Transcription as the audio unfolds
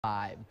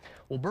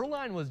Well,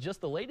 Berline was just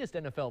the latest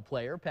NFL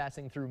player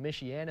passing through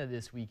Michiana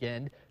this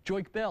weekend.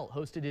 Joique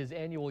hosted his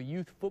annual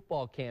youth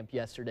football camp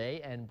yesterday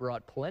and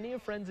brought plenty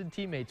of friends and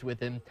teammates with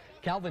him.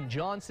 Calvin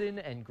Johnson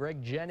and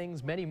Greg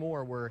Jennings, many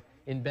more, were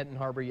in Benton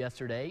Harbor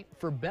yesterday.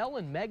 For Bell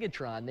and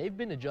Megatron, they've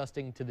been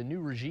adjusting to the new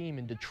regime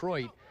in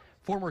Detroit.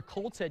 Former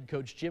Colts head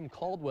coach Jim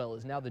Caldwell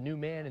is now the new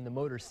man in the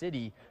Motor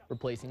City,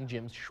 replacing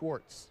Jim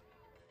Schwartz.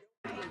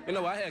 You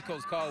know, I had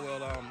Coach Caldwell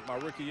my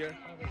rookie year.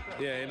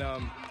 Yeah, and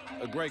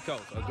a great coach,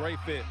 a great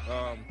fit.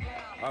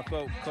 I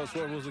felt Coach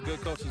Schwartz was a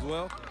good coach as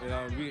well.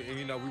 We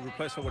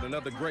replaced him with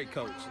another great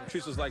coach.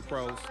 Treats us like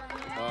pros.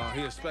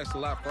 He expects a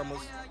lot from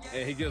us,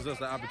 and he gives us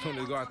the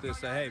opportunity to go out there and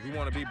say, hey, we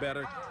want to be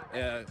better.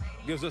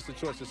 Gives us the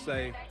choice to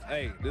say,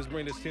 hey, let's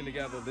bring this team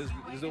together. This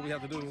is what we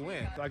have to do to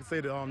win. I can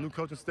say the new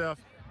coaching staff,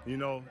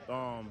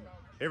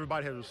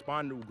 everybody has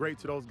responded great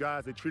to those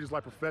guys. They treat us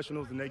like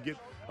professionals, and they get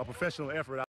a professional effort out.